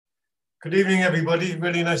Good evening, everybody.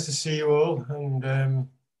 Really nice to see you all. And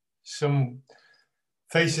some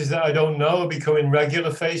faces that I don't know are becoming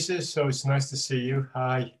regular faces, so it's nice to see you.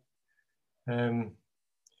 Hi.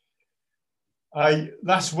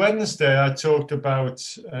 Last Wednesday, I talked about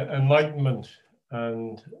enlightenment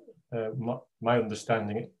and my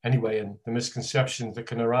understanding anyway, and the misconceptions that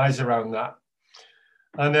can arise around that.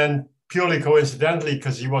 And then purely coincidentally,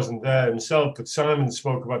 because he wasn't there himself, but Simon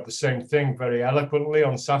spoke about the same thing very eloquently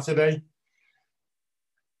on Saturday.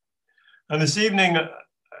 And this evening,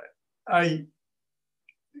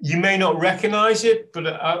 you may not recognize it, but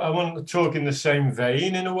I want to talk in the same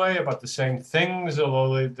vein in a way about the same things,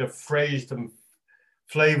 although they're phrased and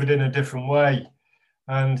flavored in a different way.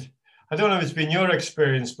 And I don't know if it's been your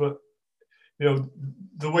experience, but you know,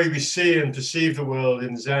 the way we see and perceive the world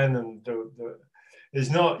in Zen and is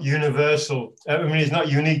not universal. I mean, it's not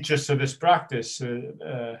unique just to this practice.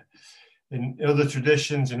 In other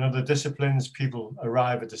traditions, in other disciplines, people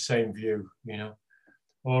arrive at the same view, you know,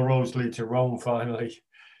 all roads lead to Rome finally.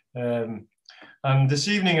 And this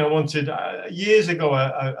evening I wanted, years ago,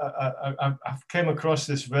 I came across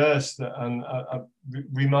this verse and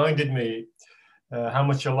reminded me how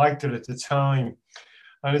much I liked it at the time.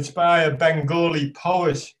 And it's by a Bengali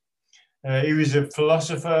poet. He was a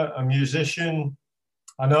philosopher, a musician,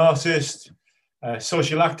 an artist, a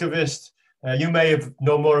social activist. You may have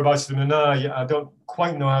known more about him than I don't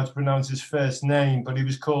quite know how to pronounce his first name, but he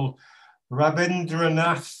was called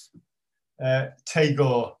Rabindranath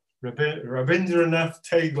Tagore. Rabindranath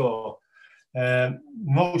Tagore,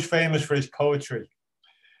 most famous for his poetry.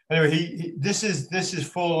 Anyway, this is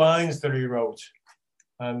 4 lines that he wrote,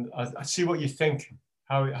 and I see what you think,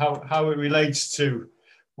 how it relates to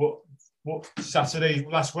what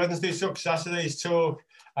last Wednesday's talk, Saturday's talk,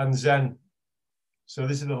 and Zen. So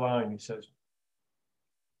this is the line, he says.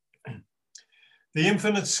 The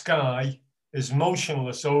infinite sky is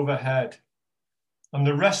motionless overhead, and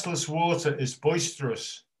the restless water is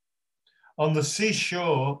boisterous. On the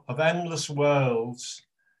seashore of endless worlds,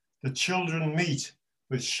 the children meet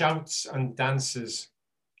with shouts and dances.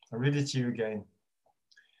 I'll read it to you again.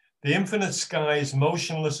 The infinite sky is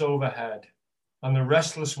motionless overhead, and the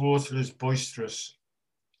restless water is boisterous.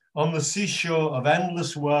 On the seashore of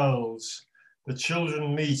endless worlds, the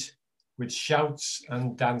children meet with shouts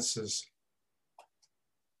and dances.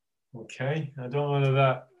 Okay, I don't know whether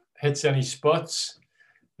that hits any spots.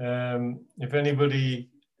 If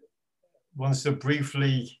anybody wants to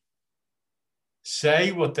briefly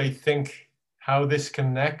say what they think, how this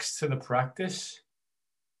connects to the practice,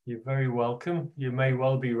 you're very welcome. You may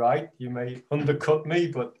well be right. You may undercut me,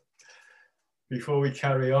 but before we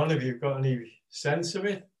carry on, if you've got any sense of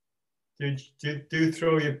it, do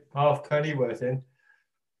throw your half penny worth in,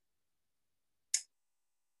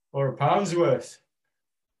 or a pound's worth.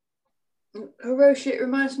 Hiroshi, it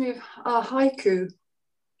reminds me of haiku.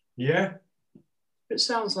 Yeah. It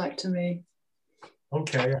sounds like to me.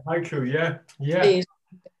 Okay, haiku, yeah. Please.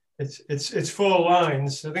 It's 4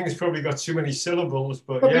 lines. I think it's probably got too many syllables,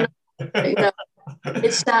 but probably yeah.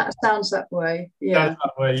 It sounds that way. Yeah. Sounds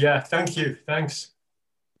that way, yeah. Thank you. Thanks.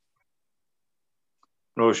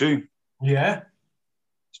 Roshi? Yeah.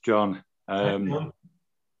 It's John.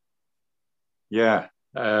 Yeah.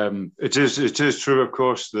 It is true, of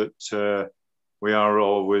course, that we are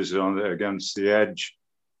always against the edge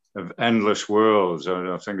of endless worlds.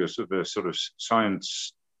 I think it's a sort of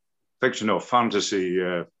science fiction or fantasy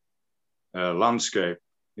landscape,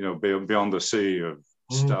 you know, beyond the sea of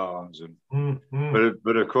stars. And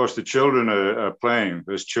but of course, the children are playing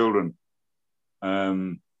as children,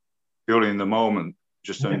 purely in the moment,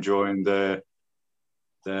 just enjoying their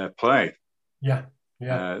play. Yeah.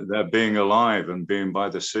 They're being alive and being by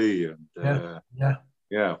the sea. And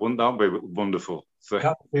yeah, wouldn't that be wonderful?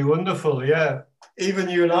 That would be wonderful, yeah. Even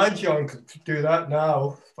you and I, John, could do that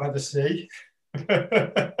now by the sea.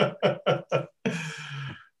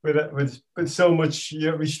 with so much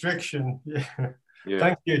restriction. Yeah.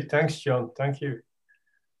 Thank you. Thanks, John. Thank you.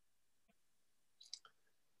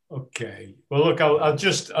 Okay. Well, look,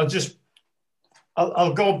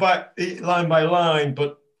 I'll go back line by line,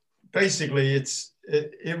 but basically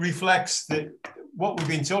it reflects what we've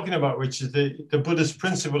been talking about, which is the Buddhist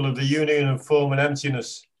principle of the union of form and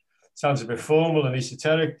emptiness. Sounds a bit formal and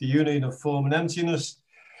esoteric. The union of form and emptiness,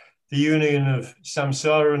 the union of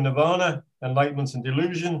samsara and nirvana, enlightenment and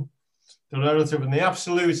delusion, the relative and the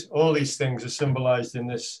absolute. All these things are symbolized in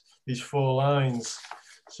these 4 lines.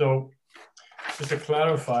 So just to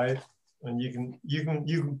clarify it, and you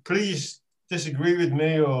can please disagree with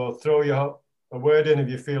me or throw a word in if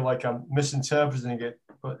you feel like I'm misinterpreting it,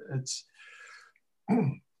 but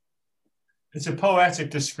It's a poetic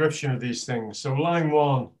description of these things. So line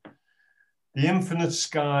 1, the infinite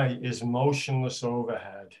sky is motionless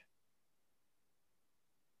overhead.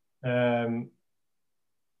 In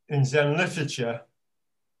Zen literature,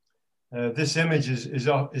 this image is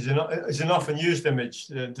an often used image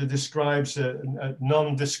that describes a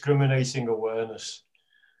non-discriminating awareness.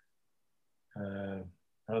 A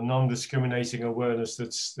non-discriminating awareness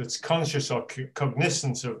that's conscious or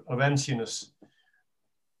cognizant of emptiness.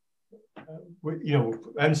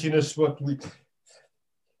 Emptiness.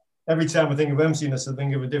 Every time I think of emptiness, I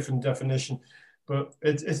think of a different definition. But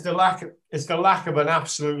it's the lack of an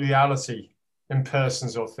absolute reality in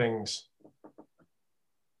persons or things.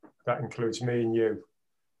 That includes me and you.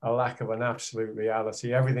 A lack of an absolute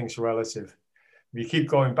reality. Everything's relative. If you keep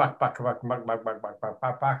going back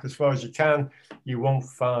as far as you can, you won't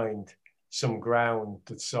find some ground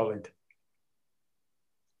that's solid.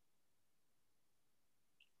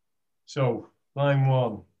 So line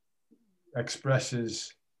 1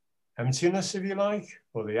 expresses emptiness, if you like,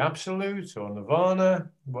 or the absolute, or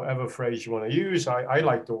nirvana, whatever phrase you want to use. I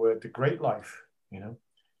like the word the great life, And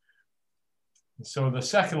so the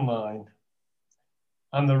second line,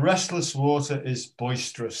 and the restless water is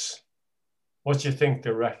boisterous. What do you think?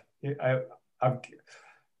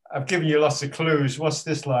 I've given you lots of clues. What's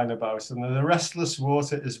this line about? And the restless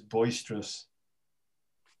water is boisterous.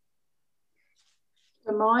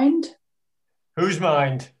 The mind. Whose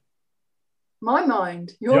mind? My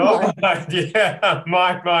mind. Your mind. Yeah,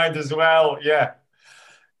 my mind as well. Yeah.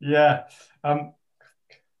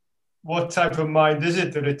 What type of mind is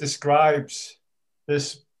it that it describes?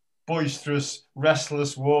 This boisterous,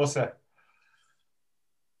 restless water.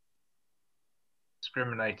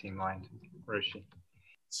 Discriminating mind, Roshi.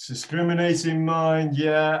 It's discriminating mind,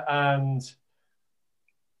 yeah,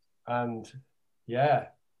 and yeah,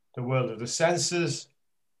 the world of the senses,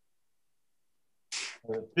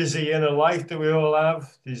 the busy inner life that we all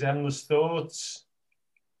have, these endless thoughts,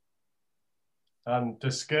 and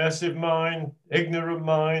discursive mind, ignorant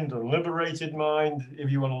mind, unliberated mind, if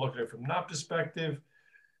you want to look at it from that perspective.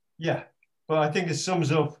 Yeah, but I think it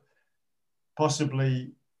sums up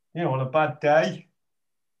possibly, on a bad day,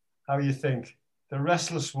 how you think? The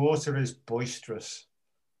restless water is boisterous.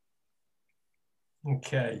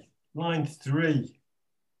 Okay, line 3.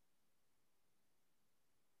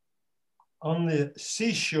 On the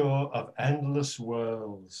seashore of endless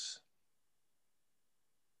worlds.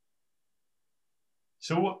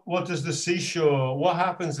 So what does the seashore, what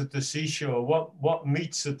happens at the seashore? What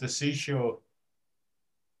meets at the seashore?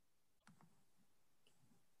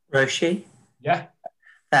 Roshi? Yeah.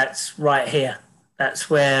 That's right here. That's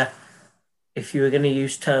where, if you were going to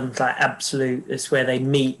use terms like absolute, it's where they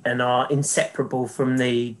meet and are inseparable from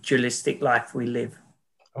the dualistic life we live.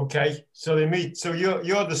 Okay, so they meet. So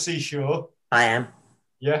you're the seashore. I am.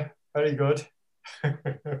 Yeah, very good.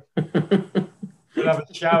 We'll have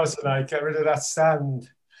a shower tonight, get rid of that sand.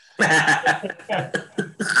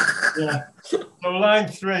 Yeah. So line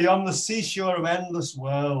 3, on the seashore of endless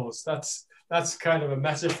worlds. That's kind of a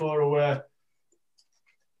metaphor where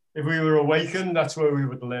if we were awakened, that's where we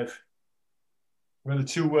would live. Where the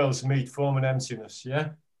two worlds meet, form an emptiness, yeah?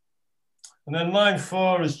 And then line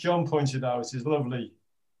 4, as John pointed out, is lovely.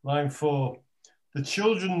 Line 4, the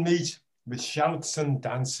children meet with shouts and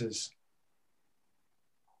dances.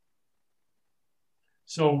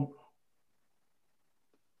 So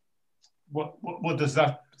what does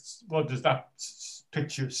that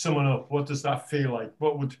picture summon up? What does that feel like?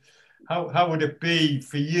 How would it be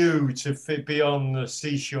for you to be on the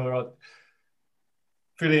seashore,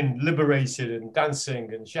 feeling liberated and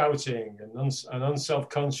dancing and shouting and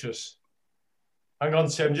unself-conscious? Hang on,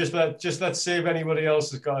 Tim. Let's see if anybody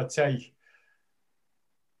else has got a take.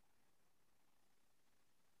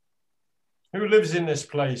 Who lives in this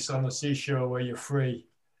place on the seashore where you're free?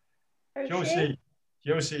 Roshi?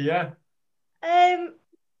 Josie, yeah?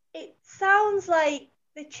 It sounds like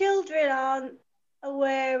the children aren't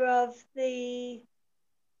aware of the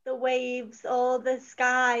waves or the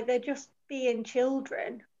sky. They're just being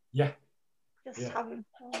children. Yeah. Having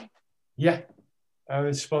fun. Yeah.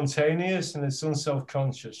 It's spontaneous and it's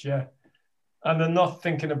unself-conscious, yeah. And they're not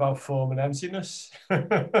thinking about form and emptiness.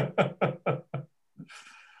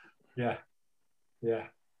 Yeah. Yeah.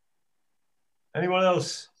 Anyone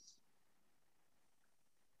else?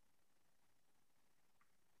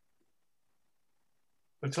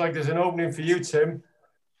 Looks like there's an opening for you, Tim.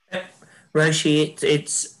 Roshi,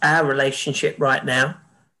 it's our relationship right now.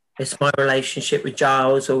 It's my relationship with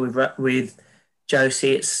Giles or with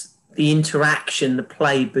Josie. It's the interaction, the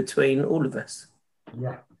play between all of us.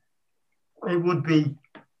 Yeah, it would be.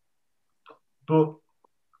 But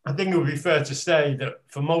I think it would be fair to say that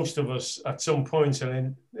for most of us, at some point,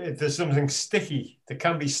 if there's something sticky, there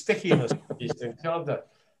can be stickiness to these things, can't there?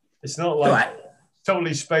 It's not like Right.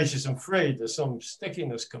 totally spacious and free. There's some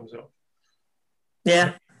stickiness comes up.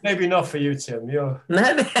 Yeah. Maybe not for you, Tim. No,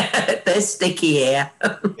 they're sticky here.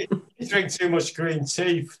 You drink too much green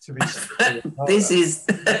tea to be sticky. This is.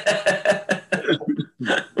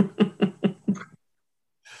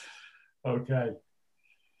 Okay.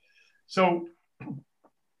 So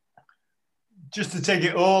just to take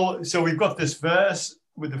it all, so we've got this verse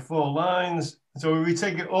with the 4 lines. So if we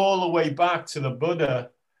take it all the way back to the Buddha,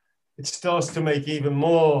 it starts to make even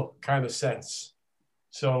more kind of sense.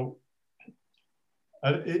 So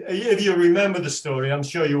if you remember the story, I'm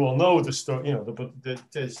sure you all know the story, you know,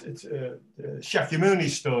 it's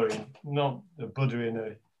Shakyamuni's story, not the Buddha in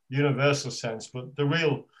a universal sense, but the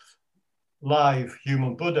real live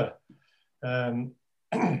human Buddha.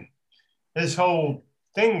 His whole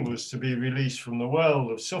thing was to be released from the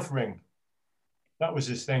world of suffering. That was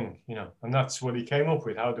his thing, you know, and that's what he came up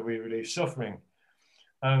with. How do we relieve suffering?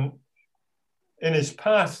 And in his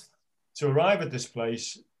path to arrive at this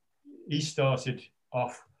place, he started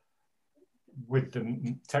off with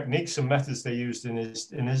the techniques and methods they used in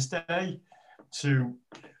his day to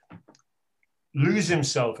lose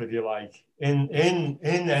himself, if you like, in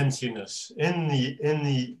emptiness, in the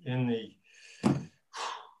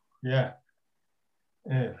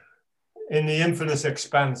infinite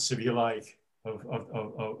expanse, if you like, of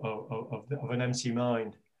an empty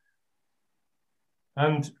mind.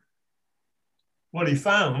 And what he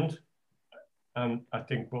found, and I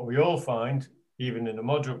think what we all find, even in a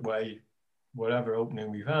moderate way, whatever opening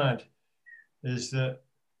we've had, is that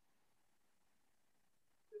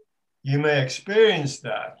you may experience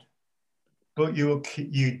that, but you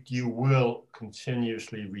will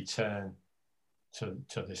continuously return to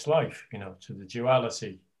this life, you know, to the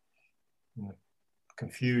duality and the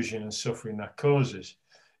confusion and suffering that causes.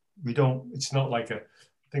 It's not like I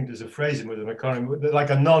think there's a phrase in with them, I can't remember, like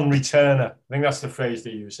a non-returner. I think that's the phrase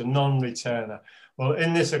they use, a non-returner. Well,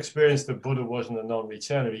 in this experience, the Buddha wasn't a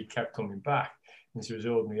non-returner. He kept coming back into his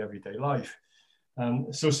ordinary everyday life.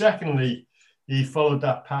 So secondly, he followed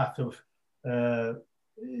that path of,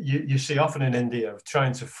 you see often in India, of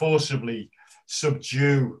trying to forcibly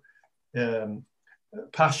subdue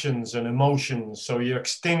passions and emotions. So you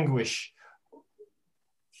extinguish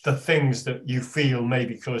the things that you feel may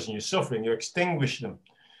be causing you suffering, you extinguish them.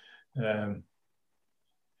 And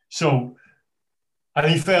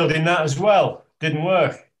he failed in that as well, didn't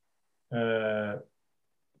work.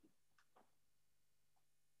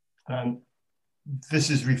 And this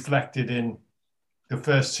is reflected in the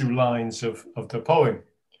first 2 lines of the poem.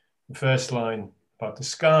 The first line about the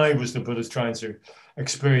sky was the Buddha's trying to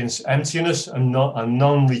experience emptiness and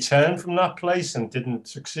non-return from that place, and didn't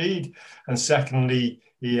succeed. And secondly,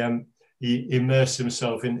 he immersed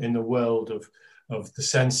himself in the world of the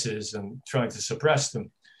senses and trying to suppress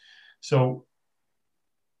them. So,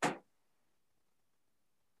 I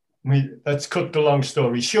mean, let's cut the long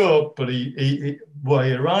story short, but what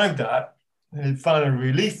he arrived at, the final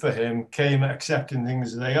relief for him came accepting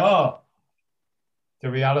things as they are,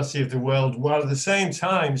 the reality of the world, while at the same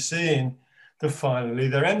time seeing that finally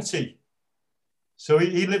they're empty. So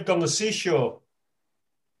he lived on the seashore.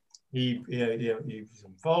 He was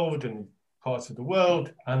involved in parts of the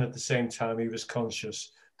world, and at the same time he was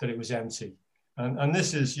conscious that it was empty. And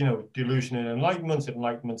this is, you know, delusion and enlightenment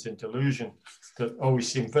and delusion, that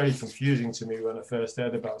always seemed very confusing to me when I first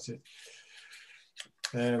heard about it.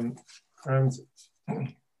 And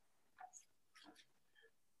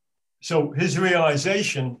so his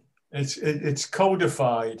realization, it's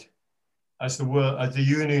codified as the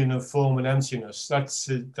union of form and emptiness. That's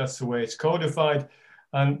the way it's codified.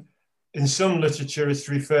 And in some literature, it's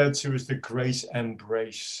referred to as the great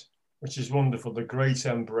embrace, which is wonderful, the great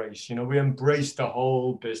embrace. You know, we embrace the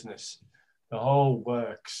whole business, the whole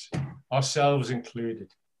works, ourselves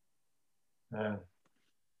included.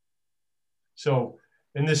 So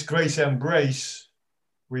in this great embrace,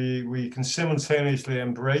 we can simultaneously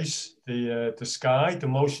embrace the sky, the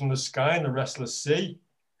motionless sky and the restless sea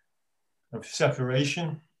of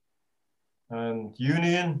separation and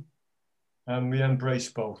union, and we embrace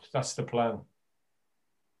both. That's the plan.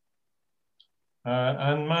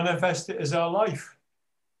 And manifest it as our life.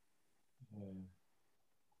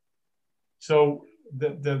 So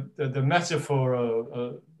the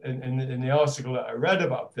metaphor in the article that I read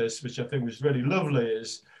about this, which I think was really lovely,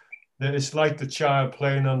 is that it's like the child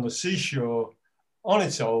playing on the seashore on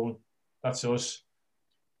its own, that's us,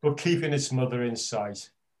 but keeping its mother in sight,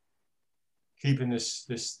 keeping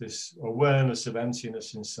this awareness of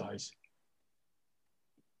emptiness in sight.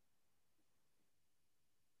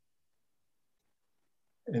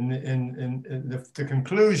 the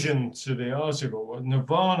conclusion to the article,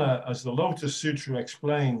 nirvana, as the Lotus Sutra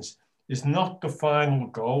explains, is not the final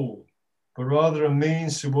goal, but rather a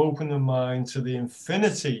means to open the mind to the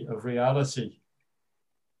infinity of reality.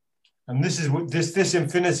 And this is what this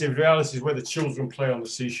infinity of reality is where the children play on the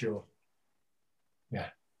seashore. Yeah.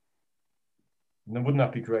 And wouldn't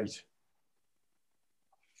that be great?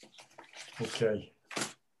 Okay.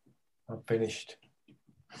 I'm finished.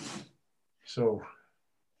 So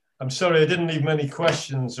I'm sorry I didn't leave many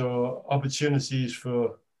questions or opportunities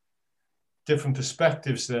for different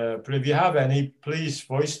perspectives there, but if you have any, please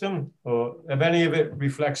voice them, or if any of it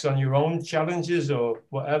reflects on your own challenges or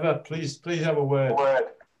whatever, please have a word.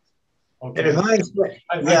 Okay. It reminds me,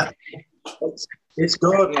 it's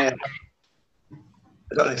Gordon here.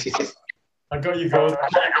 I don't know if you can. I got you, Gordon.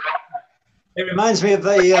 It reminds me of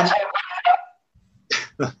the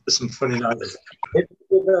there's some funny noises.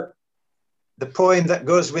 The poem that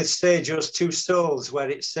goes with Sageo's Two Souls, where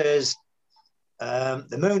it says,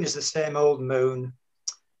 the moon is the same old moon.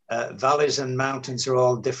 Valleys and mountains are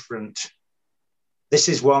all different. This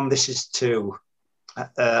is one, this is two.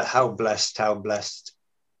 How blessed, how blessed.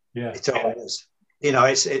 Yeah. It's always, you know,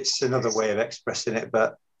 it's another way of expressing it,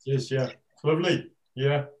 but. Yes, yeah. Lovely.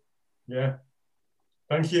 Yeah. Yeah.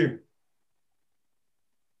 Thank you.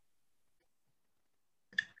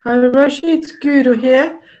 Hi, Roshi, it's Guru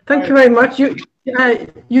here. Thank you very much. You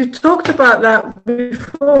talked about that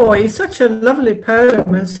before. It's such a lovely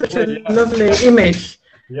poem and such a lovely image.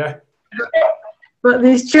 Yeah. But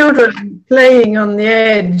these children playing on the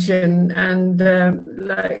edge and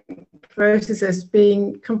like Roshi says,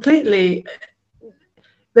 being completely,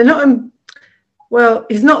 they're not, well,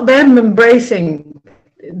 it's not them embracing.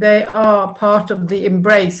 They are part of the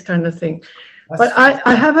embrace kind of thing. But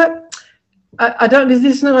I have I don't, this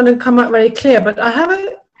is not going to come out very clear, but I have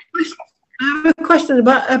a question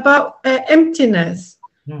about emptiness.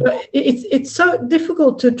 But it's so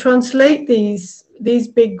difficult to translate these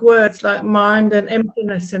big words like mind and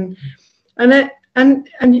emptiness, and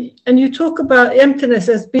you talk about emptiness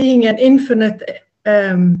as being an infinite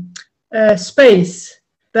space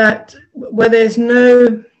that where there's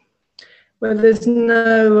no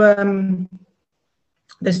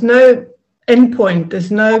end point,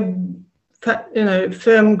 there's no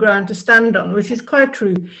firm ground to stand on, which is quite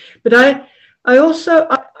true. But I also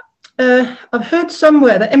I've heard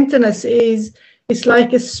somewhere that emptiness is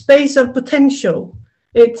like a space of potential.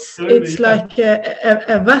 It's like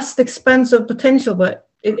a vast expanse of potential, but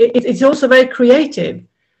it's also very creative.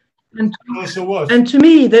 And to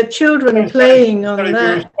me, the children playing on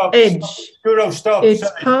that edge, it's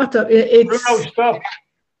part of it. Stop.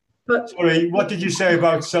 But, sorry, what did you say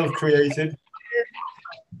about self-created?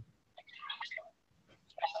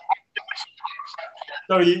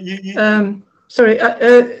 Sorry,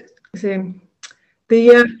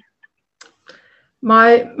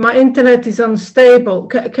 my internet is unstable.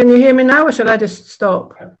 Can you hear me now, or shall I just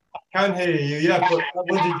stop? I can hear you, yeah, but I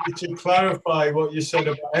wanted you to clarify what you said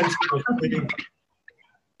about emptiness.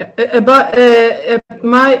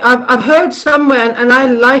 I've heard somewhere, and I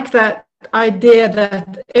like that idea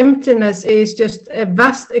that emptiness is just a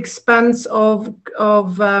vast expanse of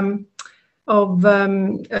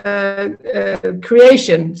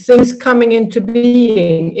creation, things coming into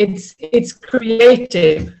being. It's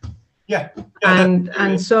creative. Yeah.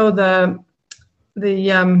 And so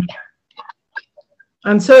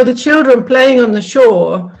the children playing on the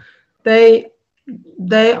shore, they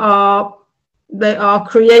are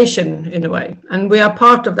creation in a way, and we are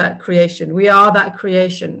part of that creation. We are that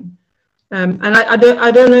creation. And I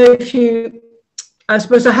don't know if you, I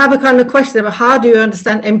suppose I have a kind of question about how do you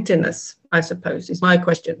understand emptiness, I suppose, is my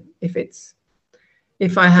question,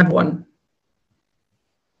 if I have one.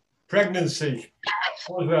 Pregnancy.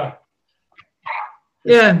 What was that?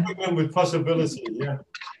 Yeah. With possibility, yeah.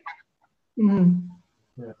 Mm-hmm.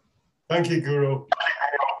 Yeah. Thank you, Guru.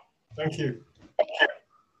 Thank you.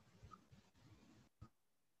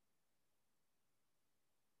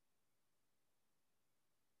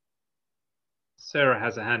 Sarah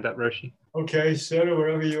has a hand up, Roshi. Okay, Sarah,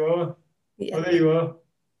 wherever you are. Yeah. Oh, there you are.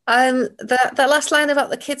 That last line about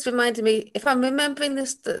the kids reminded me, if I'm remembering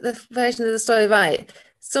this, the version of the story right,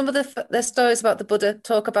 some of the stories about the Buddha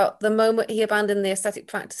talk about the moment he abandoned the ascetic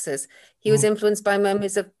practices. He was influenced by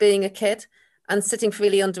memories of being a kid and sitting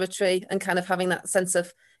freely under a tree and kind of having that sense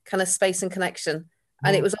of kind of space and connection.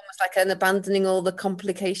 And it was almost like an abandoning all the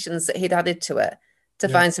complications that he'd added to it to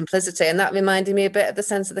find simplicity. And that reminded me a bit of the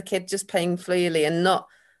sense of the kid just playing freely and not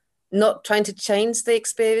trying to change the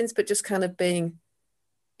experience, but just kind of being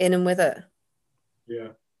in and with it.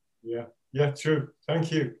 Yeah, true.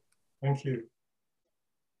 Thank you.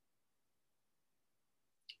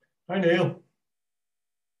 Hi, Neil.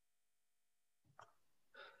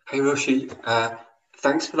 Hey, Roshi.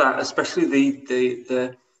 Thanks for that, especially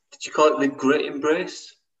the did you call it the great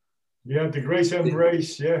embrace? Yeah, the great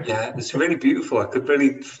embrace. Yeah. Yeah, it's really beautiful. I could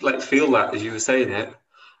really feel that as you were saying it.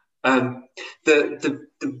 The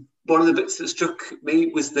one of the bits that struck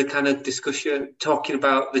me was the kind of discussion talking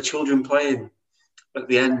about the children playing at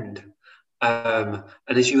the end, and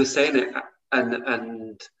as you were saying it,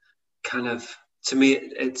 and kind of to me,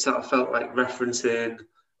 it sort of felt like referencing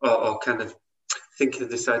or kind of thinking of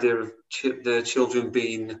this idea of the children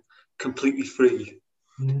being completely free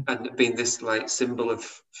and being this like symbol of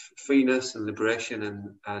freeness and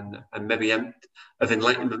liberation and maybe of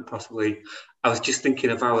enlightenment possibly. I was just thinking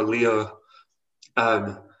of our Leo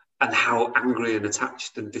and how angry and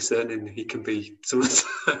attached and discerning he can be some of the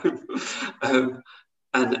time.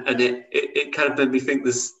 And it kind of made me think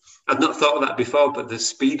I've not thought of that before, but the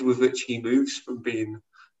speed with which he moves from being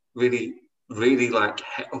really, really like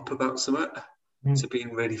het up about something to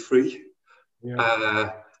being really free.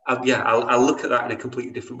 Yeah. I'll look at that in a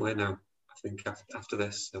completely different way now, I think, after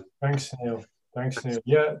this. So. Thanks, Neil.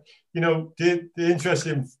 Yeah, the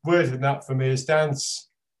interesting word in that for me is dance,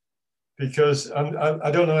 because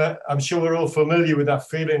I don't know, I'm sure we're all familiar with that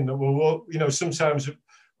feeling that sometimes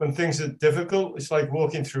when things are difficult, it's like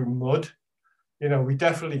walking through mud. We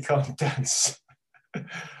definitely can't dance.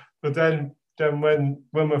 But then when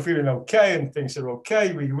we're feeling okay and things are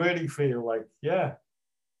okay, we really feel like, yeah,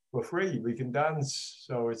 we're free, we can dance.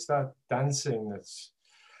 So it's that dancing that's,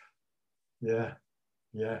 yeah.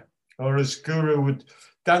 Or as Guru would,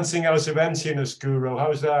 dancing out of emptiness, Guru,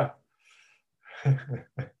 how's that?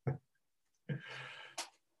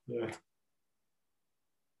 Yeah.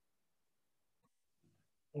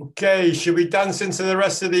 Okay, should we dance into the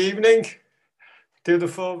rest of the evening? Do the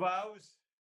 4 vows?